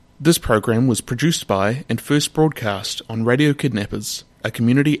This program was produced by and first broadcast on Radio Kidnappers, a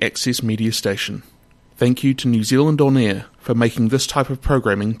community access media station. Thank you to New Zealand On Air for making this type of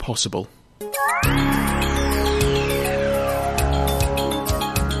programming possible.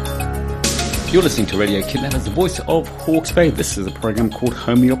 You're listening to Radio Kidnappers, the voice of Hawke's Bay. This is a program called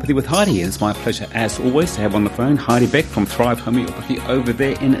Homeopathy with Heidi. It's my pleasure, as always, to have on the phone Heidi Beck from Thrive Homeopathy over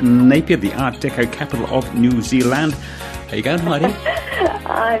there in Napier, the Art Deco capital of New Zealand. How you going, Heidi?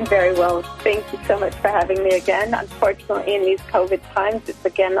 I'm very well. Thank you so much for having me again. Unfortunately, in these COVID times, it's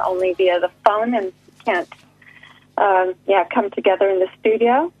again only via the phone and can't come together in the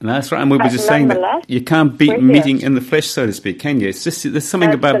studio. No, that's right. And we were just saying that you can't beat meeting in the flesh, so to speak, can you? It's just there's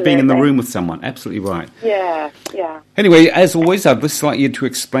something about being in the room with someone. Absolutely right. Yeah. Anyway, as always, I'd just like you to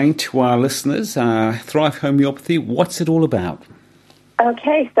explain to our listeners, Thrive Homeopathy, what's it all about?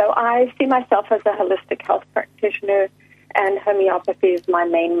 Okay, so I see myself as a holistic health practitioner, and homeopathy is my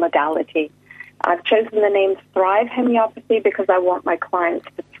main modality. I've chosen the name Thrive Homeopathy because I want my clients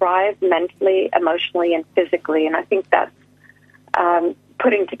to thrive mentally, emotionally, and physically. And I think that's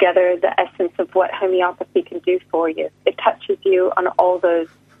putting together the essence of what homeopathy can do for you. It touches you on all those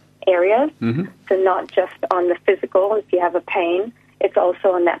areas. Mm-hmm. So not just on the physical, if you have a pain, it's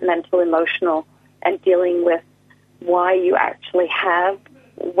also on that mental, emotional, and dealing with why you actually have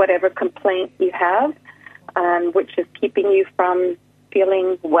whatever complaint you have, which is keeping you from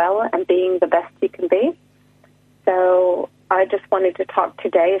feeling well and being the best you can be. So I just wanted to talk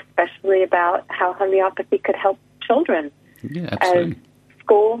today especially about how homeopathy could help children. Yeah, absolutely. As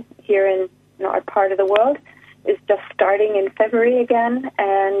school here in our part of the world is just starting in February again,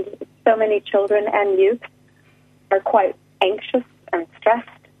 and so many children and youth are quite anxious and stressed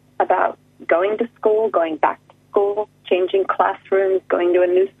about going to school, going back to school, changing classrooms, going to a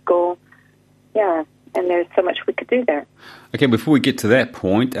new school. Yeah. And there's so much we could do there. Okay, before we get to that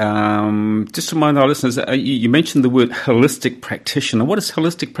point, just remind our listeners, you mentioned the word holistic practitioner. What does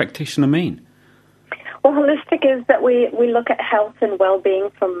holistic practitioner mean? Well, holistic is that we look at health and well-being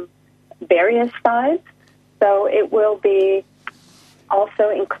from various sides. So it will be also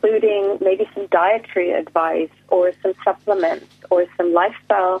including maybe some dietary advice or some supplements or some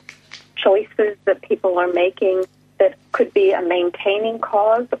lifestyle choices that people are making that could be a maintaining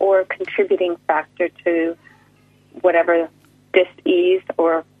cause or a contributing factor to whatever dis-ease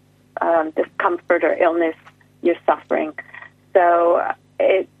or discomfort or illness you're suffering. So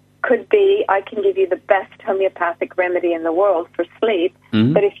it could be, I can give you the best homeopathic remedy in the world for sleep,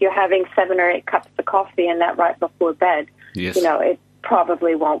 but if you're having 7 or 8 cups of coffee and that right before bed, yes, it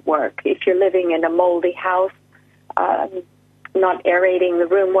probably won't work. If you're living in a moldy house, not aerating the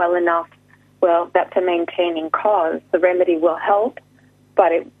room well enough, well, that's a maintaining cause. The remedy will help,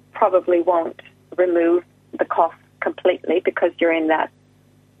 but it probably won't remove the cough completely because you're in that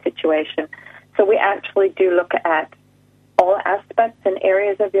situation. So we actually do look at all aspects and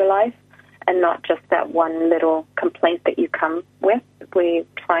areas of your life and not just that one little complaint that you come with. We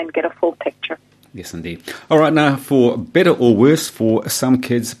try and get a full picture. Yes, indeed. All right, now, for better or worse, for some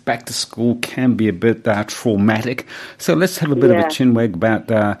kids, back to school can be a bit traumatic. So let's have a bit of a chinwag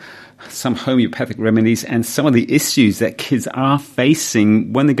about some homeopathic remedies and some of the issues that kids are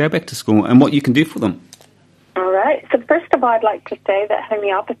facing when they go back to school and what you can do for them. All right. So first of all, I'd like to say that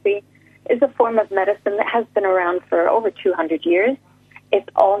homeopathy is a form of medicine that has been around for over 200 years. It's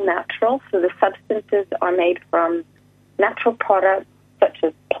all natural, so the substances are made from natural products such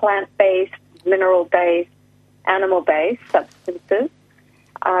as plant-based, mineral-based, animal-based substances.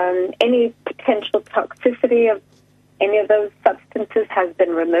 Any potential toxicity of any of those substances has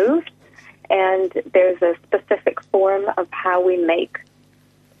been removed, and there's a specific form of how we make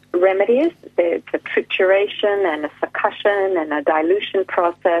remedies. There's a trituration and a succussion and a dilution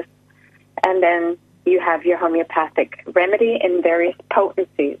process, and then you have your homeopathic remedy in various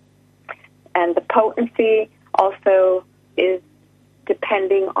potencies. And the potency also is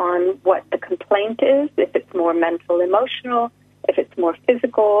depending on what the complaint is, if it's more mental, emotional, if it's more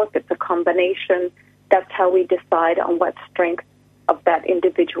physical, if it's a combination. That's how we decide on what strength of that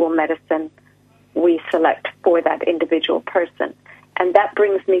individual medicine we select for that individual person. And that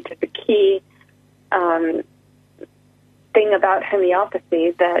brings me to the key thing about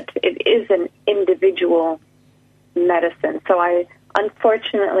homeopathy, that it is an individual medicine. So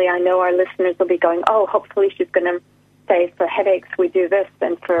unfortunately, I know our listeners will be going, oh, hopefully she's going to say for headaches we do this,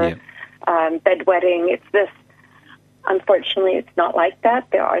 and for bedwetting it's this. Unfortunately, it's not like that.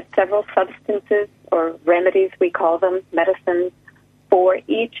 There are several substances or remedies, we call them, medicines, for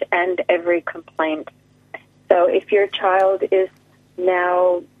each and every complaint. So if your child is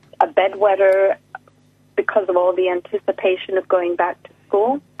now a bedwetter because of all the anticipation of going back to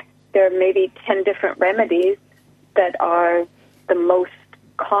school, there are maybe 10 different remedies that are the most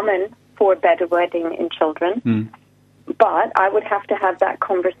common for bedwetting in children. But I would have to have that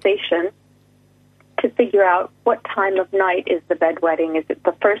conversation to figure out what time of night is the bedwetting. Is it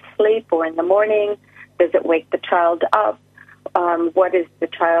the first sleep or in the morning? Does it wake the child up? What is the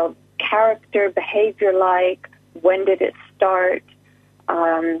child's character, behavior like? When did it start?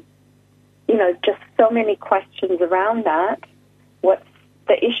 Just so many questions around that. What's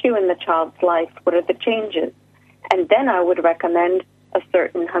the issue in the child's life? What are the changes? And then I would recommend a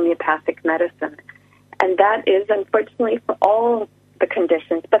certain homeopathic medicine. And that is, unfortunately, for all the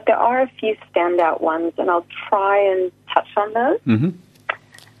conditions. But there are a few standout ones, and I'll try and touch on those.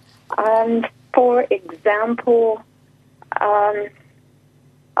 For example,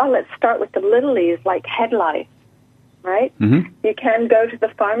 let's start with the little E's, like head lice, right? You can go to the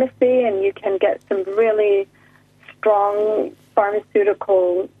pharmacy and you can get some really strong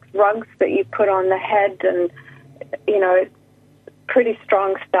pharmaceutical drugs that you put on the head, and, it's pretty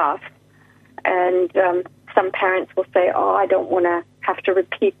strong stuff. And some parents will say, I don't want to have to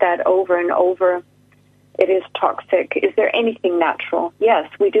repeat that over and over. It is toxic. Is there anything natural? Yes,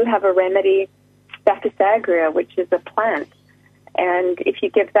 we do have a remedy, Staphylococcus aureus, which is a plant. And if you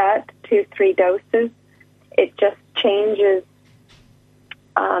give that 2-3 doses, it just changes,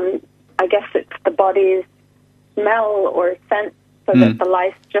 I guess it's the body's smell or scent, so that the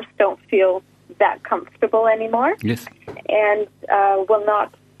lice just don't feel that comfortable anymore. Yes. And will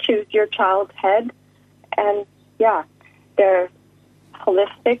not choose your child's head. And, they're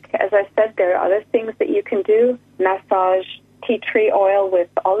holistic. As I said, there are other things that you can do. Massage tea tree oil with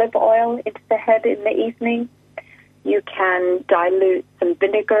olive oil into the head in the evening. You can dilute some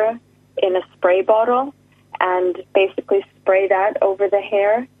vinegar in a spray bottle and basically spray that over the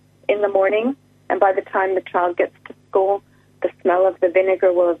hair in the morning. And by the time the child gets to school, the smell of the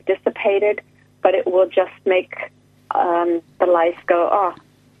vinegar will have dissipated, but it will just make the lice go,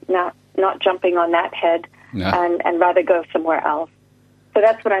 not jumping on that head, and rather go somewhere else. So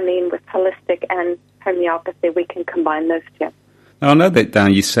that's what I mean with holistic and homeopathy. We can combine those two. Now, I know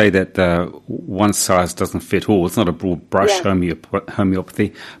that you say that one size doesn't fit all. It's not a broad brush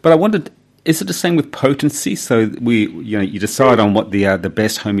homeopathy. But I wondered, is it the same with potency? So you decide on what the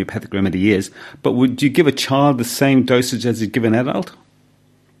best homeopathic remedy is. But would you give a child the same dosage as you give an adult?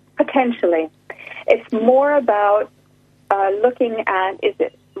 Potentially. It's more about looking at, is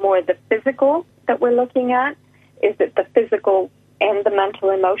it more the physical that we're looking at? Is it the physical and the mental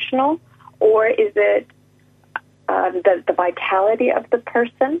emotional? Or is it the vitality of the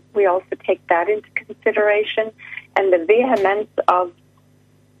person? We also take that into consideration. And the vehemence of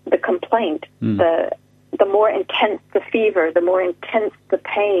the complaint, the more intense the fever, the more intense the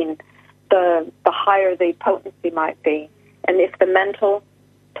pain, the higher the potency might be. And if the mental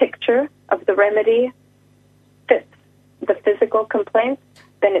picture of the remedy fits the physical complaints,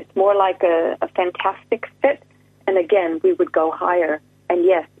 then it's more like a fantastic fit. And again, we would go higher. And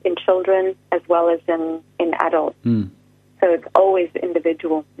yes, in children as well as in adults. So it's always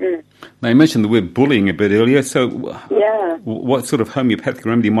individual. Now, you mentioned the word bullying a bit earlier. So what sort of homeopathic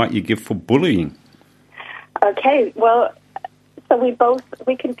remedy might you give for bullying? Okay, well, so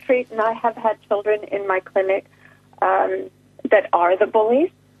we can treat, and I have had children in my clinic that are the bullies,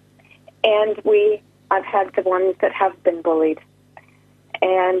 and I've had the ones that have been bullied.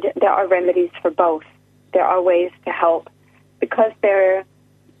 And there are remedies for both. There are ways to help, because there's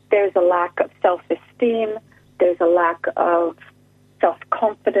a lack of self-esteem, there's a lack of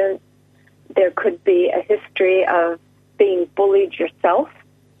self-confidence, there could be a history of being bullied yourself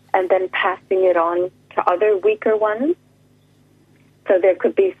and then passing it on to other weaker ones. So there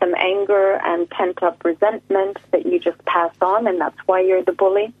could be some anger and pent-up resentment that you just pass on, and that's why you're the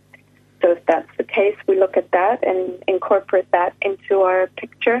bully. So if that's the case, we look at that and incorporate that into our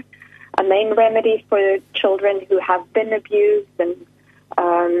picture. A main remedy for children who have been abused and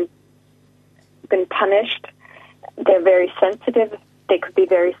been punished, they're very sensitive. They could be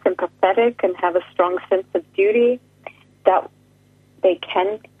very sympathetic and have a strong sense of duty. That they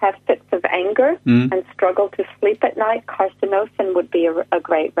can have fits of anger and struggle to sleep at night. Carcinosin would be a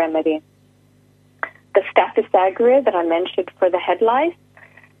great remedy. The Staphylococcus aureus that I mentioned for the head lice,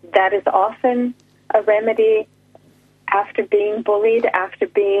 that is often a remedy after being bullied, after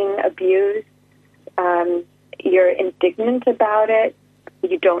being abused. You're indignant about it.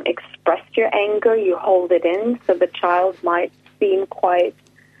 You don't express your anger. You hold it in, so the child might seem quite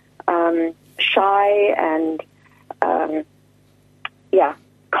shy and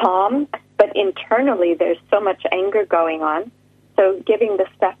calm, but internally there's so much anger going on. So giving the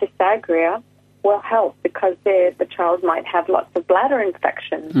Staphylococcus aureus will help, because the child might have lots of bladder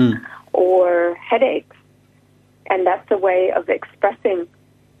infections or headaches, and that's a way of expressing,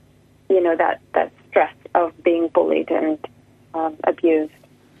 that stress of being bullied and abused.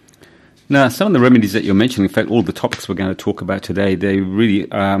 Now, some of the remedies that you're mentioning, in fact, all the topics we're going to talk about today, they really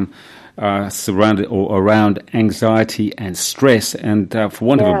surrounded or around anxiety and stress. And for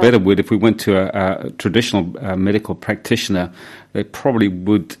want of a better word, if we went to a traditional medical practitioner, they probably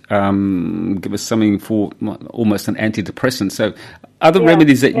would give us something for almost an antidepressant. So other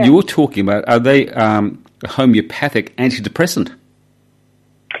remedies that you're talking about, are they homeopathic antidepressant?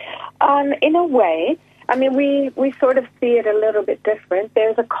 In a way. I mean, we sort of see it a little bit different.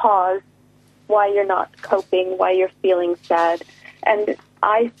 There's a cause why you're not coping, why you're feeling sad. And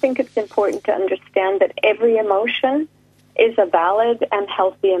I think it's important to understand that every emotion is a valid and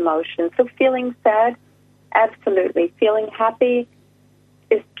healthy emotion. So feeling sad, absolutely. Feeling happy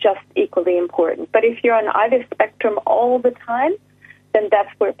is just equally important. But if you're on either spectrum all the time, then that's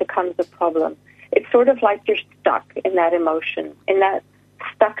where it becomes a problem. It's sort of like you're stuck in that emotion. In that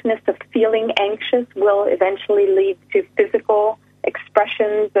stuckness of feeling anxious will eventually lead to physical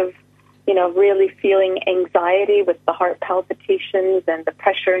expressions of, really feeling anxiety with the heart palpitations and the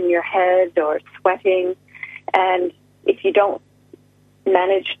pressure in your head or sweating. And if you don't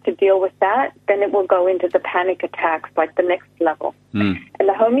manage to deal with that, then it will go into the panic attacks, like the next level. And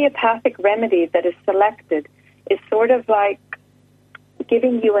the homeopathic remedy that is selected is sort of like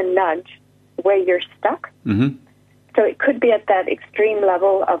giving you a nudge where you're stuck. Mm-hmm. So it could be at that extreme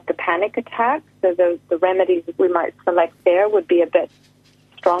level of the panic attack. So the remedies we might select there would be a bit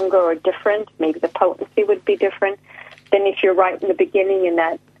stronger or different. Maybe the potency would be different than if you're right in the beginning in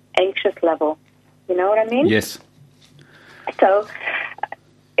that anxious level. You know what I mean? Yes. So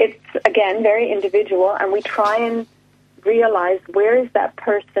it's, again, very individual, and we try and realize, where is that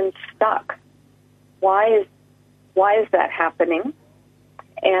person stuck? Why is that happening?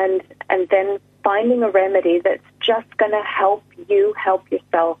 And then finding a remedy that's just going to help you help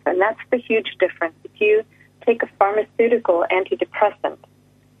yourself. And that's the huge difference. If you take a pharmaceutical antidepressant,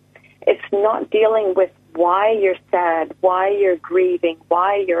 it's not dealing with why you're sad, why you're grieving,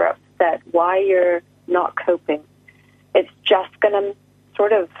 why you're upset, why you're not coping. It's just going to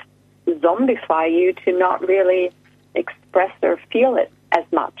sort of zombify you to not really express or feel it as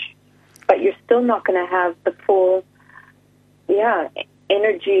much. But you're still not going to have the full,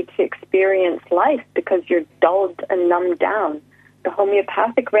 energy to experience life, because you're dulled and numbed down. The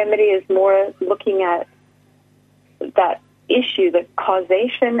homeopathic remedy is more looking at that issue, the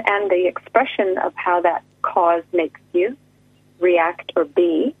causation and the expression of how that cause makes you react or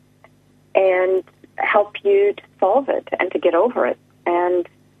be, and help you to solve it and to get over it and,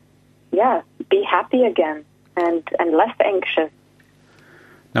 be happy again and less anxious.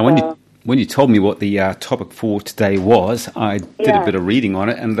 Now, when you told me what the topic for today was, I did a bit of reading on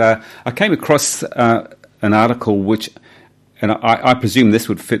it, and I came across an article which, and I presume this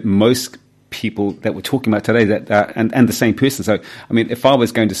would fit most people that we're talking about today, that and the same person. So, I mean, if I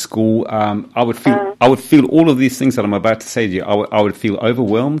was going to school, I would feel all of these things that I'm about to say to you. I would feel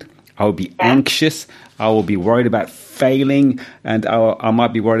overwhelmed. I would be anxious. I will be worried about failing, and I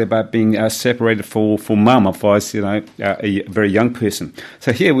might be worried about being separated for mum if I was, a very young person.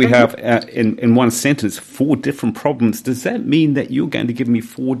 So here we have, in one sentence, 4 different problems. Does that mean that you're going to give me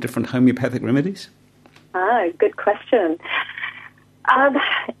 4 different homeopathic remedies? Good question.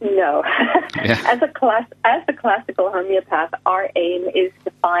 No. As a classical homeopath, our aim is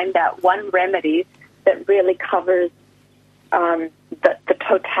to find that one remedy that really covers the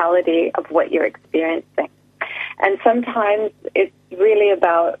totality of what you're experiencing. And sometimes it's really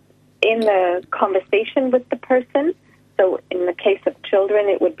about in the conversation with the person. So in the case of children,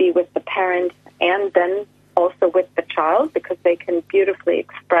 it would be with the parent and then also with the child, because they can beautifully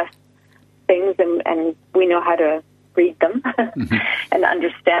express things and we know how to read them and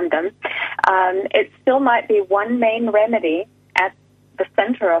understand them. It still might be one main remedy at the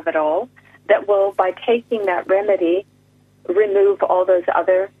center of it all that will, by taking that remedy, remove all those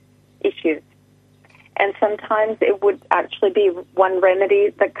other issues. And sometimes it would actually be one remedy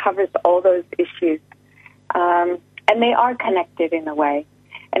that covers all those issues. And they are connected in a way.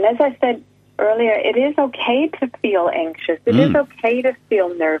 And as I said earlier, it is okay to feel anxious. It is okay to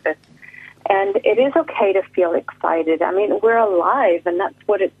feel nervous. And it is okay to feel excited. I mean, we're alive, and that's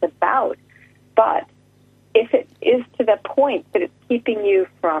what it's about. But if it is to the point that it's keeping you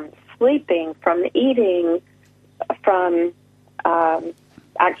from sleeping, from eating, from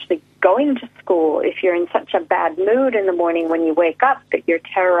actually going to school, if you're in such a bad mood in the morning when you wake up that you're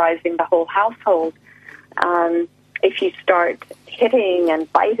terrorizing the whole household, if you start hitting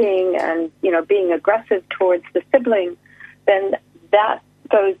and biting and, being aggressive towards the sibling, then that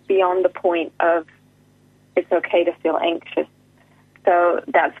goes beyond the point of it's okay to feel anxious. So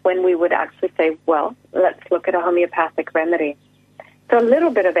that's when we would actually say, well, let's look at a homeopathic remedy. So a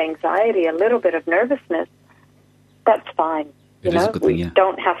little bit of anxiety, a little bit of nervousness, that's fine. It is a good thing, yeah.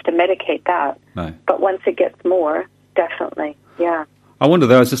 Don't have to medicate that. No. But once it gets more, definitely, yeah. I wonder,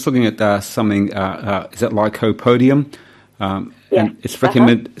 though, I was just looking at something, is that lycopodium? And it's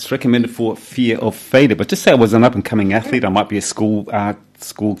recommended for fear of failure. But just say I was an up-and-coming athlete, I might be a school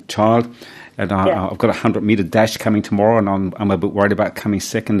child, and I've got a 100-meter dash coming tomorrow, and I'm a bit worried about coming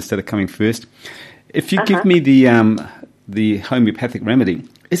second instead of coming first. If you give me the homeopathic remedy,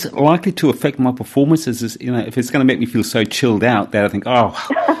 is it likely to affect my performance? If it's going to make me feel so chilled out that I think,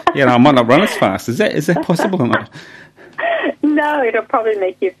 I might not run as fast. Is that possible or not? No, it'll probably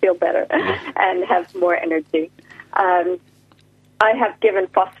make you feel better and have more energy. I have given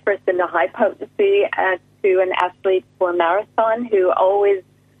phosphorus in the high potency to an athlete for a marathon who always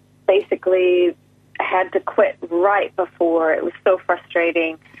basically had to quit right before. It was so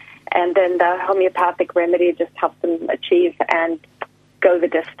frustrating. And then the homeopathic remedy just helped them achieve and go the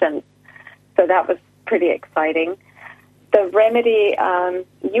distance. So that was pretty exciting. The remedy,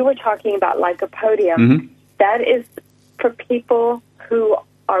 you were talking about lycopodium. Mm-hmm. That is for people who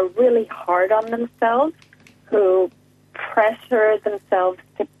are really hard on themselves, who pressure themselves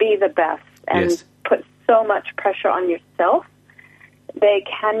to be the best and put so much pressure on yourself. They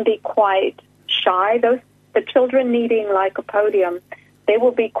can be quite shy. The children needing lycopodium, they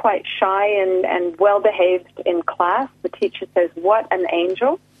will be quite shy and well-behaved in class. The teacher says, what an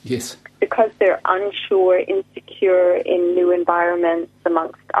angel. Yes. Because they're unsure, insecure in new environments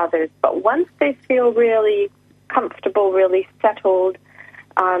amongst others. But once they feel really comfortable, really settled,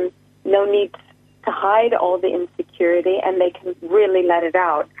 no need to hide all the insecurity, and they can really let it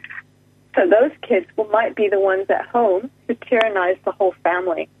out. So those kids might be the ones at home who tyrannize the whole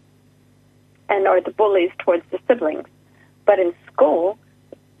family and are the bullies towards the siblings. But in school,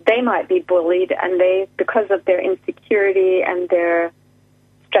 they might be bullied, and because of their insecurity and their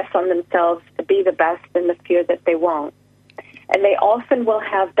stress on themselves to be the best and the fear that they won't. And they often will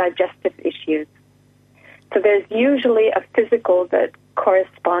have digestive issues. So there's usually a physical that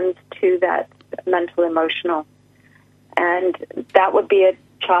corresponds to that mental, emotional. And that would be a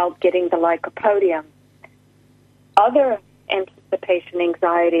child getting the lycopodium. Other anticipation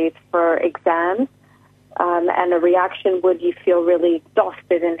anxieties for exams, and a reaction would you feel really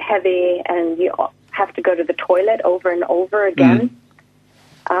exhausted and heavy and you have to go to the toilet over and over again.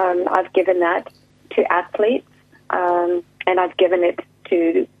 I've given that to athletes, and I've given it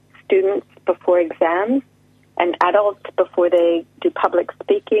to students before exams and adults before they do public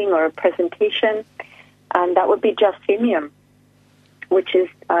speaking or a presentation. That would be jasminium, which is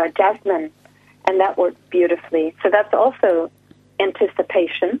jasmine, and that works beautifully. So that's also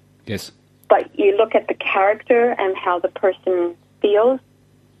anticipation. Yes. But you look at the character and how the person feels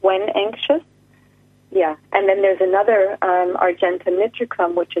when anxious. Yeah, and then there's another Argentum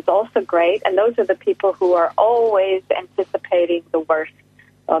nitricum, which is also great, and those are the people who are always anticipating the worst.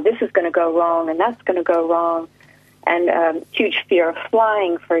 Oh, this is going to go wrong, and that's going to go wrong, and huge fear of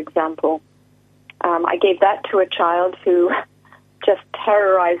flying, for example. I gave that to a child who just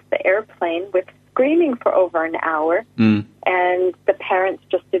terrorized the airplane with screaming for over an hour, and the parents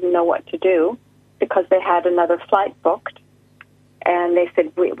just didn't know what to do because they had another flight booked, and they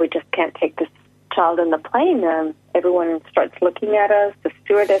said, we just can't take this child in the plane. Everyone starts looking at us. The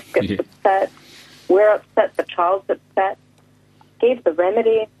stewardess gets upset. We're upset. The child's upset. Gave the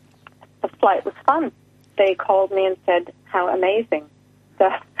remedy. The flight was fun. They called me and said, how amazing. So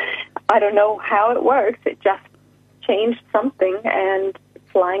I don't know how it works. It just changed something, and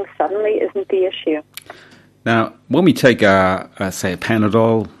flying suddenly isn't the issue. Now, when we take, say, a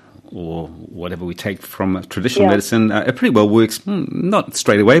Panadol or whatever we take from traditional medicine, it pretty well works, not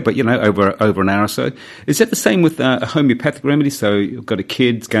straight away, but, over an hour or so. Is that the same with a homeopathic remedy? So you've got a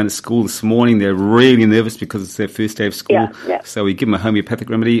kid going to school this morning. They're really nervous because it's their first day of school. Yeah. So we give them a homeopathic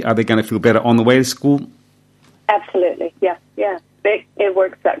remedy. Are they going to feel better on the way to school? Absolutely, yeah. It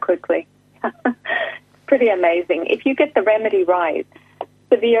works that quickly. Pretty amazing. If you get the remedy right,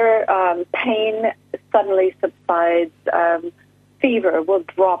 severe pain suddenly subsides. Fever will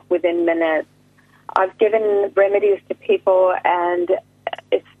drop within minutes. I've given remedies to people, and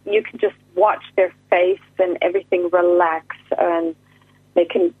you can just watch their face and everything relax, and they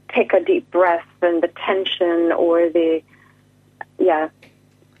can take a deep breath, and the tension or the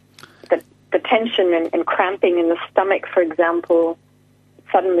tension and cramping in the stomach, for example,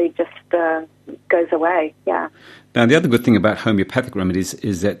 suddenly just goes away. Yeah. Now, the other good thing about homeopathic remedies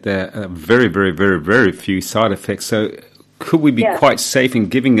is that there are very, very, very, very few side effects. So could we be quite safe in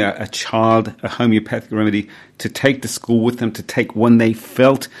giving a child a homeopathic remedy to take to school with them, to take when they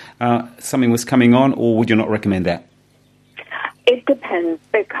felt something was coming on, or would you not recommend that? It depends,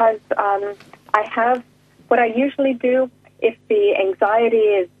 because what I usually do, if the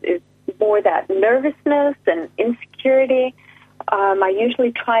anxiety is more that nervousness and insecurity, I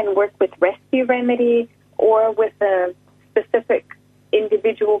usually try and work with rescue remedy or with a specific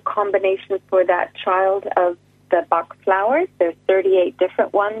individual combination for that child of the Bach flowers. There's 38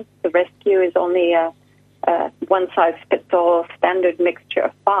 different ones. The rescue is only a one-size-fits-all standard mixture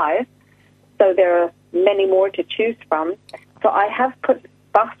of 5. So there are many more to choose from. So I have put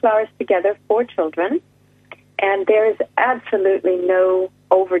Bach flowers together for children, and there is absolutely no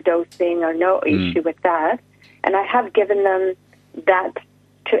overdosing or no issue with that. And I have given them that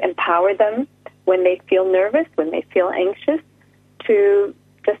to empower them when they feel nervous, when they feel anxious, to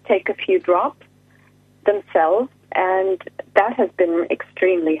just take a few drops themselves, and that has been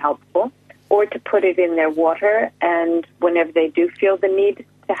extremely helpful. Or to put it in their water, and whenever they do feel the need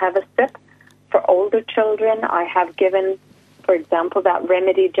to have a sip. For older children, I have given, for example, that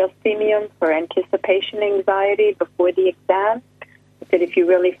remedy Justinium for anticipation anxiety before the exam. I said if you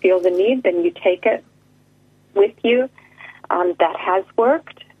really feel the need, then you take it with you. That has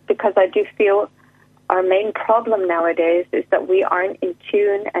worked, because I do feel our main problem nowadays is that we aren't in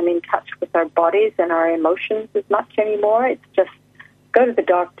tune and in touch with our bodies and our emotions as much anymore. It's just go to the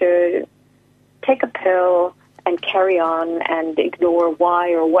doctor, take a pill, and carry on and ignore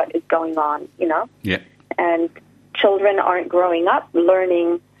why or what is going on, Yeah. And children aren't growing up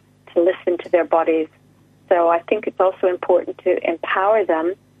learning to listen to their bodies. So I think it's also important to empower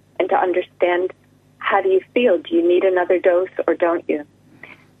them and to understand, how do you feel? Do you need another dose or don't you?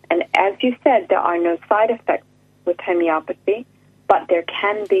 And as you said, there are no side effects with homeopathy, but there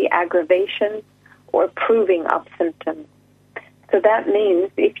can be aggravations or proving of symptoms. So that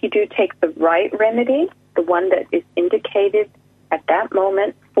means if you do take the right remedy, the one that is indicated at that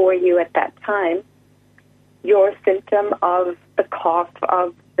moment for you at that time, your symptom of the cough,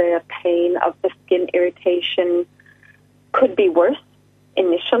 of the pain, of the skin irritation could be worse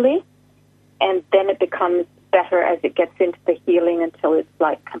initially, and then it becomes better as it gets into the healing until it's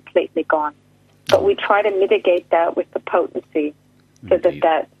like completely gone. But we try to mitigate that with the potency, so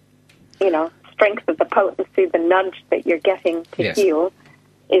that strength of the potency, the nudge that you're getting to heal,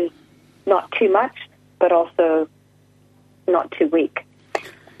 is not too much, but also not too weak.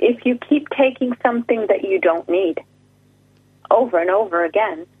 If you keep taking something that you don't need over and over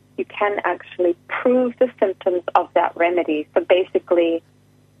again, you can actually prove the symptoms of that remedy. So basically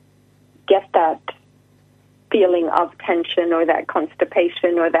get that feeling of tension or that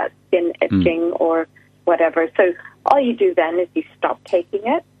constipation or that skin itching or whatever. So all you do then is you stop taking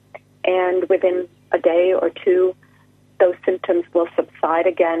it, and within a day or two, those symptoms will subside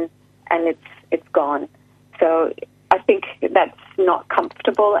again, and it's gone. So I think that's not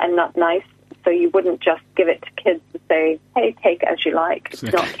comfortable and not nice. So you wouldn't just give it to kids and say, hey, take as you like. It's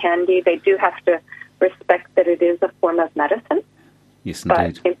not candy. They do have to respect that it is a form of medicine. Yes,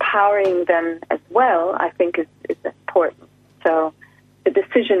 indeed. But empowering them as well, I think, is important. So the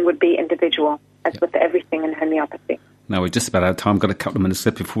decision would be individual, as with everything in homeopathy. Now, we're just about out of time. Got a couple of minutes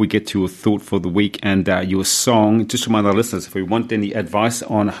left before we get to your thought for the week and your song. Just remind our listeners, if we want any advice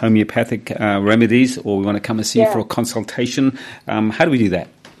on homeopathic remedies, or we want to come and see you for a consultation, how do we do that?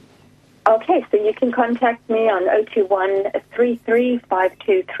 Okay, so you can contact me on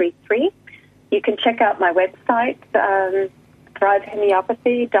 021-335233. You can check out my website,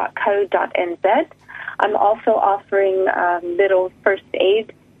 thrivehomeopathy.co.nz. I'm also offering little first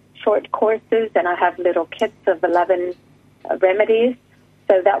aid short courses, and I have little kits of 11 remedies.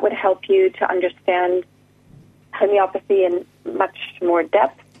 So that would help you to understand homeopathy in much more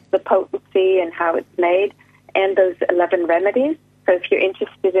depth, the potency and how it's made, and those 11 remedies. So if you're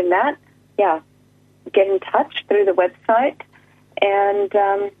interested in that, get in touch through the website. And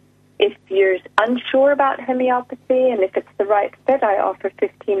if you're unsure about homeopathy and if it's the right fit, I offer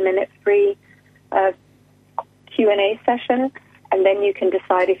 15-minute free Q&A session, and then you can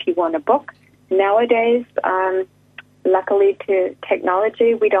decide if you want to book. Nowadays, luckily to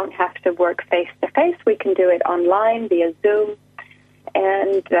technology, we don't have to work face-to-face. We can do it online via Zoom,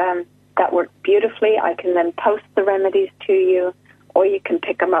 and that works beautifully. I can then post the remedies to you, or you can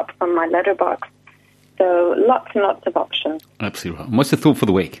pick them up from my letterbox. So lots and lots of options. Absolutely. And what's the thought for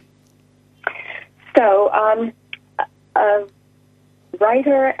the week? So a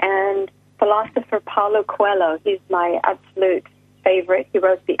writer and philosopher Paulo Coelho, he's my absolute favorite. He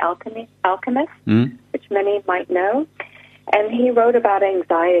wrote The Alchemist, which many might know. And he wrote about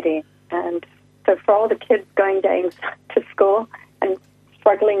anxiety. And so for all the kids going to school and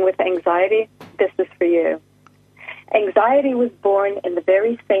struggling with anxiety, this is for you. Anxiety was born in the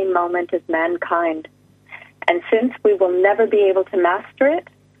very same moment as mankind. And since we will never be able to master it,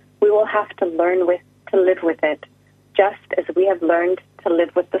 we will have to learn to live with it, just as we have learned to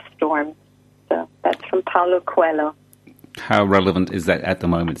live with the storm. So that's from Paulo Coelho. How relevant is that at the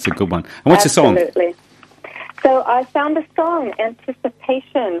moment? It's a good one. And what's the song? Absolutely. So I found a song,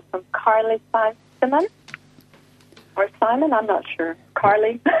 Anticipation, from Carly Simon. Or Simon, I'm not sure.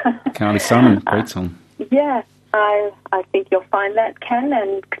 Carly. Carly Simon, great song. Yeah, I think you'll find that, Ken,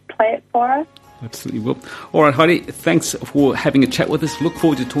 and play it for us. Absolutely will. All right, Heidi, thanks for having a chat with us. Look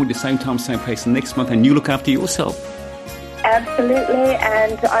forward to talking to the same time, same place next month, and you look after yourself. Absolutely,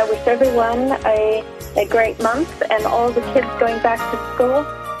 and I wish everyone a great month, and all the kids going back to school,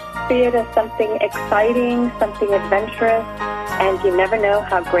 see it as something exciting, something adventurous, and you never know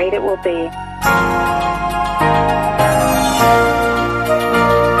how great it will be.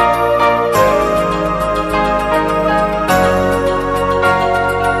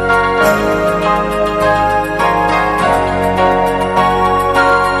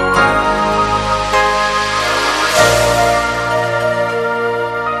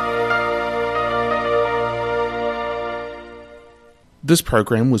 This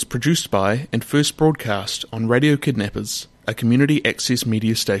program was produced by and first broadcast on Radio Kidnappers, a community access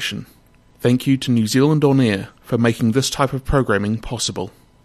media station. Thank you to New Zealand On Air for making this type of programming possible.